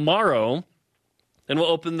 Mountain tomorrow, and we'll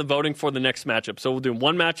open the voting for the next matchup. So we'll do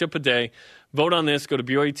one matchup a day. Vote on this. Go to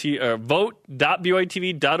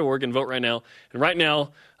vote.byutv.org and vote right now. And right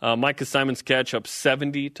now, Micah Simon's catch up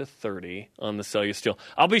 70-30 on the Sellius Steel.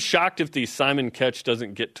 I'll be shocked if the Simon catch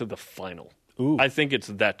doesn't get to the final. Ooh. I think it's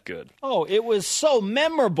that good. Oh, it was so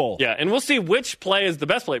memorable. Yeah, and we'll see which play is the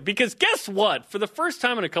best play. Because guess what? For the first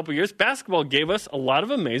time in a couple years, basketball gave us a lot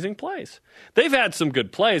of amazing plays. They've had some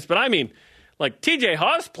good plays, but I mean, like TJ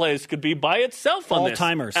Haas plays could be by itself on this.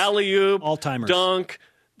 All-timers. Alley-oop, all-timers. Dunk,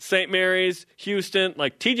 St. Mary's, Houston.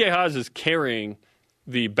 Like TJ Haas is carrying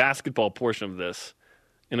the basketball portion of this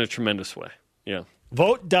in a tremendous way. Yeah.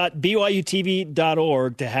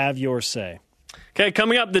 Vote.byutv.org to have your say. Okay,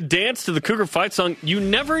 coming up, the dance to the Cougar fight song you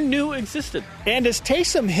never knew existed. And is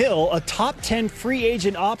Taysom Hill a top 10 free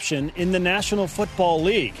agent option in the National Football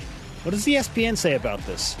League? What does the ESPN say about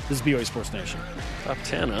this? This is BYU Sports Nation. Top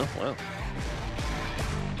 10, huh? Wow.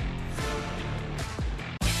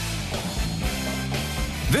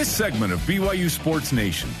 This segment of BYU Sports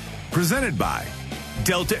Nation, presented by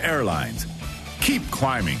Delta Airlines. Keep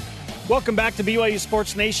climbing. Welcome back to BYU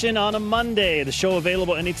Sports Nation on a Monday. The show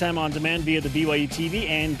available anytime on demand via the BYU TV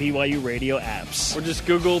and BYU radio apps. Or just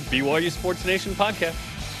Google BYU Sports Nation podcast.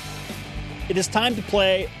 It is time to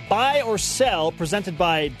play Buy or Sell, presented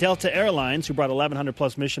by Delta Airlines, who brought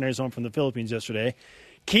 1,100-plus missionaries home from the Philippines yesterday.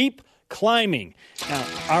 Keep climbing. Now,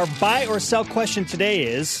 our Buy or Sell question today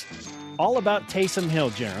is all about Taysom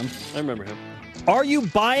Hill, Jerem. I remember him. Are you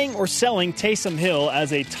buying or selling Taysom Hill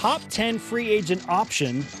as a top 10 free agent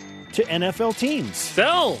option to NFL teams?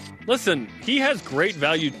 Sell. Listen, he has great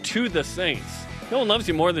value to the Saints. No one loves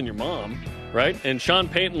you more than your mom, right? And Sean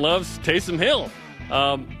Payton loves Taysom Hill.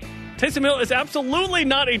 Taysom Hill is absolutely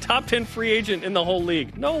not a top 10 free agent in the whole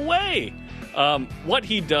league. No way. What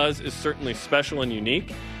he does is certainly special and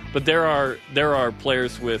unique, but there are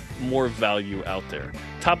players with more value out there.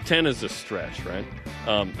 Top 10 is a stretch, right?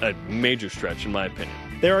 A major stretch, in my opinion.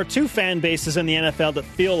 There are two fan bases in the NFL that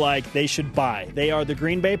feel like they should buy. They are the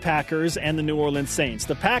Green Bay Packers and the New Orleans Saints.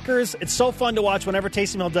 The Packers, it's so fun to watch whenever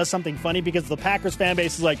Taysom Hill does something funny because the Packers fan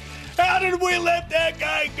base is like, how did we let that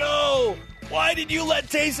guy go? Why did you let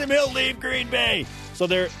Taysom Hill leave Green Bay? So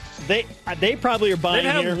they probably are buying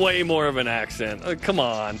here. They here. have way more of an accent. Come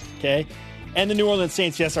on. Okay. And the New Orleans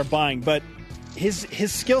Saints, yes, are buying. But his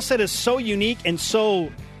skill set is so unique and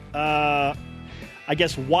so I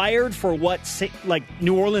guess, wired for what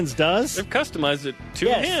New Orleans does. They've customized it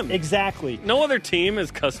to him. Exactly. No other team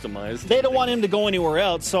is customized. They don't want him to go anywhere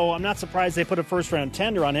else, so I'm not surprised they put a first-round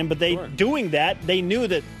tender on him. But doing that, they knew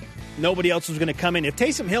that nobody else was going to come in. If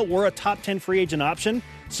Taysom Hill were a top 10 free agent option,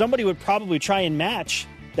 somebody would probably try and match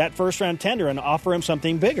that first-round tender and offer him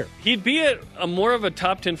something bigger. He'd be a more of a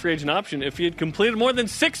top 10 free agent option if he had completed more than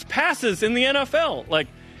 6 passes in the NFL.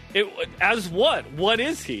 As what? What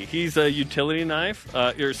is he? He's a utility knife.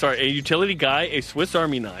 A utility guy, a Swiss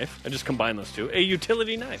Army knife. I just combined those two. A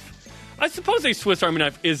utility knife. I suppose a Swiss Army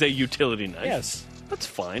knife is a utility knife. Yes. That's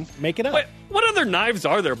fine. Make it up. Wait, what other knives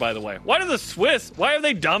are there, by the way? Why have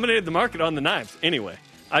they dominated the market on the knives? Anyway,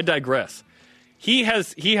 I digress. He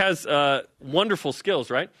has wonderful skills,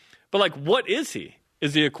 right? But, what is he?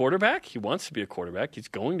 Is he a quarterback? He wants to be a quarterback. He's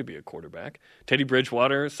going to be a quarterback. Teddy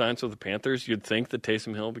Bridgewater signs with the Panthers. You'd think that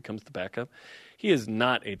Taysom Hill becomes the backup. He is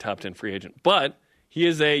not a top 10 free agent, but he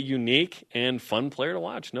is a unique and fun player to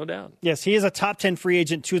watch, no doubt. Yes, he is a top 10 free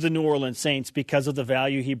agent to the New Orleans Saints because of the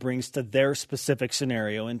value he brings to their specific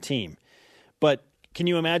scenario and team. But can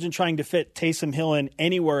you imagine trying to fit Taysom Hill in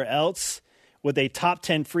anywhere else with a top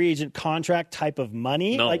 10 free agent contract type of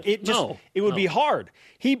money? No. It would be hard.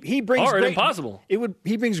 He brings impossible.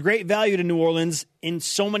 He brings great value to New Orleans in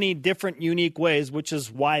so many different unique ways, which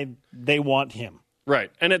is why they want him.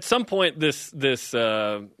 Right. And at some point this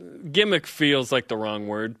gimmick feels like the wrong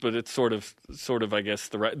word, but it's sort of I guess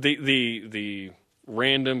the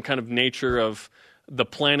random kind of nature of the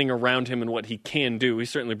planning around him and what he can do. He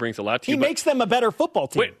certainly brings a lot to you. He makes them a better football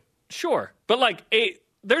team. Wait, sure. But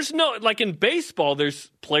there's no, like in baseball, there's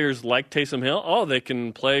players like Taysom Hill. Oh, they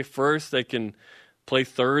can play first, they can play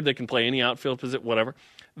third, they can play any outfield position, whatever.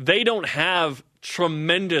 They don't have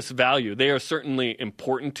tremendous value. They are certainly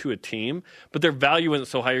important to a team, but their value isn't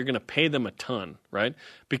so high you're going to pay them a ton, right?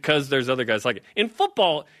 Because there's other guys like it. In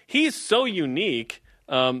football, he's so unique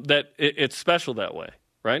that it's special that way,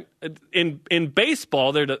 right? In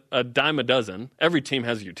baseball, they're a dime a dozen. Every team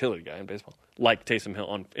has a utility guy in baseball, like Taysom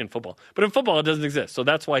Hill in football. But in football, it doesn't exist. So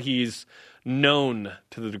that's why he's known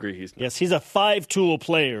to the degree he's known. Yes, he's a 5-tool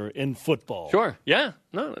player in football. Sure, yeah.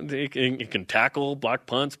 No, he can tackle, block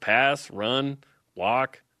punts, pass, run,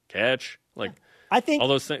 block, catch, I think all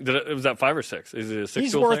those things. Was that 5 or 6? Is it a 6-tool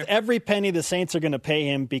he's worth player? every penny the Saints are going to pay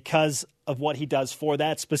him because of what he does for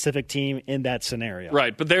that specific team in that scenario.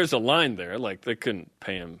 Right, but there's a line there. Like they couldn't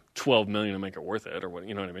pay him $12 million to make it worth it, or what?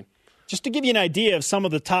 You know what I mean? Just to give you an idea of some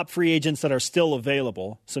of the top free agents that are still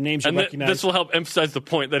available, so names you recognize. This will help emphasize the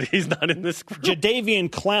point that he's not in this group. Jadeveon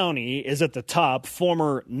Clowney is at the top,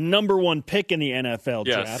 former number 1 pick in the NFL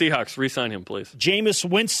draft. Seahawks, re-sign him, please. Jameis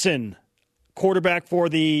Winston, quarterback for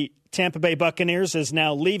the Tampa Bay Buccaneers, is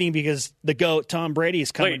now leaving because the GOAT, Tom Brady,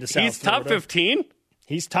 is coming to South Florida. He's top 15?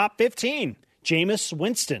 He's top 15. Jameis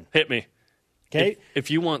Winston. Hit me. Okay.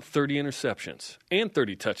 If you want 30 interceptions and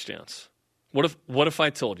 30 touchdowns, what if I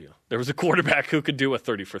told you there was a quarterback who could do a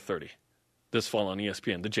 30 for 30 this fall on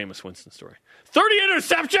ESPN, the Jameis Winston story? 30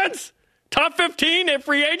 interceptions? Top 15 at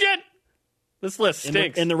free agent? This list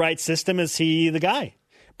stinks. In the right system, is he the guy?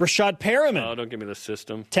 Brashad Perriman. Oh, don't give me the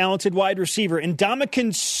system. Talented wide receiver.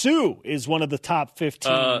 Ndamukong Suh is one of the top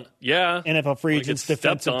 15 NFL free agents,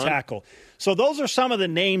 defensive tackle. So those are some of the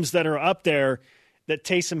names that are up there that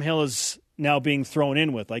Taysom Hill is now being thrown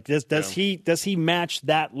in with. Like, does he match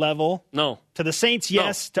that level? No. To the Saints,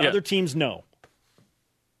 yes. No. To other teams, no.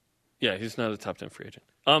 Yeah, he's not a top 10 free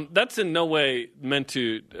agent. That's in no way meant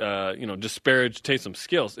to disparage Taysom's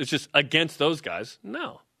skills. It's just against those guys.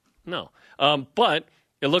 No. But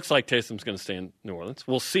it looks like Taysom's going to stay in New Orleans.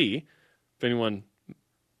 We'll see if anyone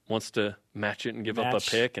wants to match it and give up a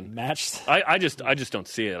pick and match. I just don't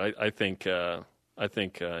see it. I think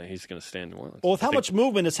he's going to stay in New Orleans. Well, with how much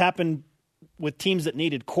movement has happened with teams that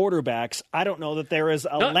needed quarterbacks, I don't know that there is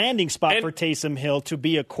a landing spot for Taysom Hill to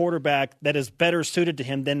be a quarterback that is better suited to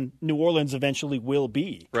him than New Orleans eventually will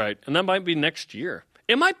be. Right, and that might be next year.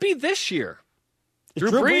 It might be this year. Drew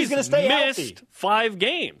Brees going to stay missed healthy. 5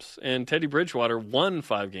 games, and Teddy Bridgewater won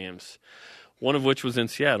 5 games, one of which was in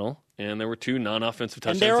Seattle, and there were 2 non-offensive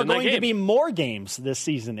touchdowns in that game. And there are going to be more games this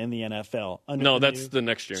season in the NFL. No, that's the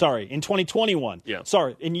next year. Sorry, in 2021. Yeah.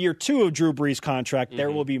 Sorry, in year 2 of Drew Brees' contract, there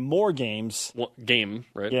will be more games. Game,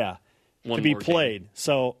 right? Yeah. One to be more played. Game.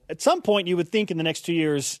 So at some point, you would think in the next 2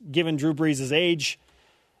 years, given Drew Brees' age,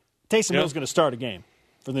 Taysom Hill's going to start a game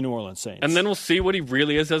for the New Orleans Saints. And then we'll see what he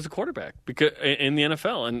really is as a quarterback because in the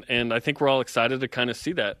NFL. And I think we're all excited to kind of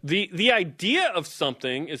see that. The idea of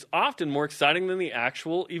something is often more exciting than the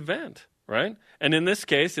actual event, right? And in this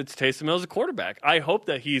case, it's Taysom Hill as a quarterback. I hope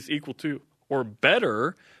that he's equal to or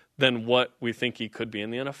better than what we think he could be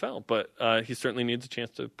in the NFL. But he certainly needs a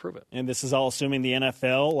chance to prove it. And this is all assuming the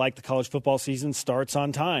NFL, like the college football season, starts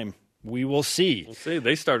on time. We will see. We'll see.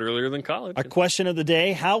 They start earlier than college. Our question of the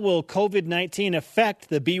day, how will COVID-19 affect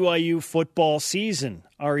the BYU football season?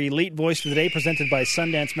 Our elite voice for the day presented by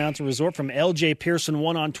Sundance Mountain Resort from LJ Pearson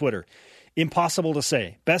 1 on Twitter. Impossible to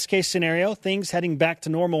say. Best case scenario, things heading back to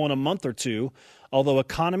normal in a month or 2, although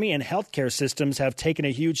economy and healthcare systems have taken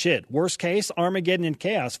a huge hit. Worst case, Armageddon and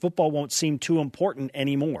chaos. Football won't seem too important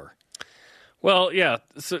anymore. Well, yeah,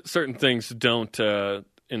 certain things don't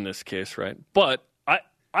in this case, right? But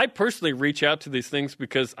I personally reach out to these things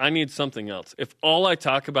because I need something else. If all I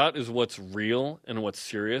talk about is what's real and what's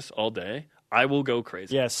serious all day, I will go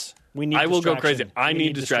crazy. Yes, we need. I will go crazy. I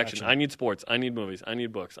need distraction. I need sports. I need movies. I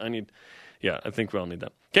need books. I think we all need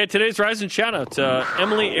that. Okay, today's Rise and shout out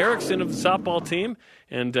Emily Erickson of the softball team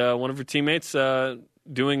and one of her teammates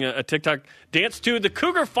doing a TikTok dance to the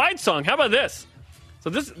Cougar Fight song. How about this? So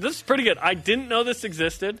this is pretty good. I didn't know this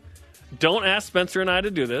existed. Don't ask Spencer and I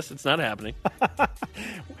to do this. It's not happening.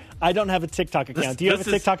 I don't have a TikTok account. Do you have a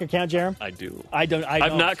TikTok account, Jerem? I do.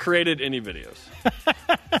 I've not created any videos.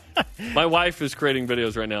 My wife is creating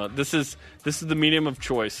videos right now. This is the medium of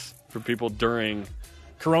choice for people during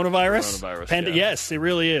coronavirus. Yeah. Yes, it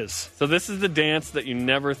really is. So this is the dance that you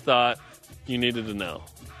never thought you needed to know.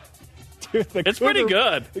 Dude, it's pretty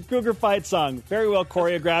good. The Cougar Fight song, very well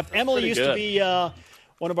choreographed. Emily used to be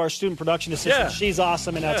one of our student production assistants. Yeah. She's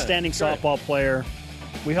awesome, an outstanding softball player.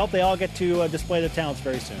 We hope they all get to display their talents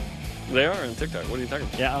very soon. They are on TikTok. What are you talking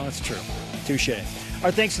about? Yeah, that's true. Touche.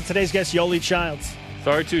 Our thanks to today's guest, Yoli Childs.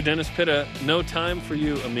 Sorry to Dennis Pitta. No time for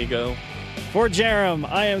you, amigo. For Jerem,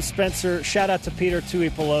 I am Spencer. Shout out to Peter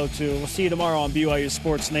Tuipulotu. We'll see you tomorrow on BYU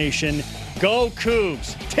Sports Nation. Go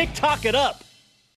Cougs. TikTok it up.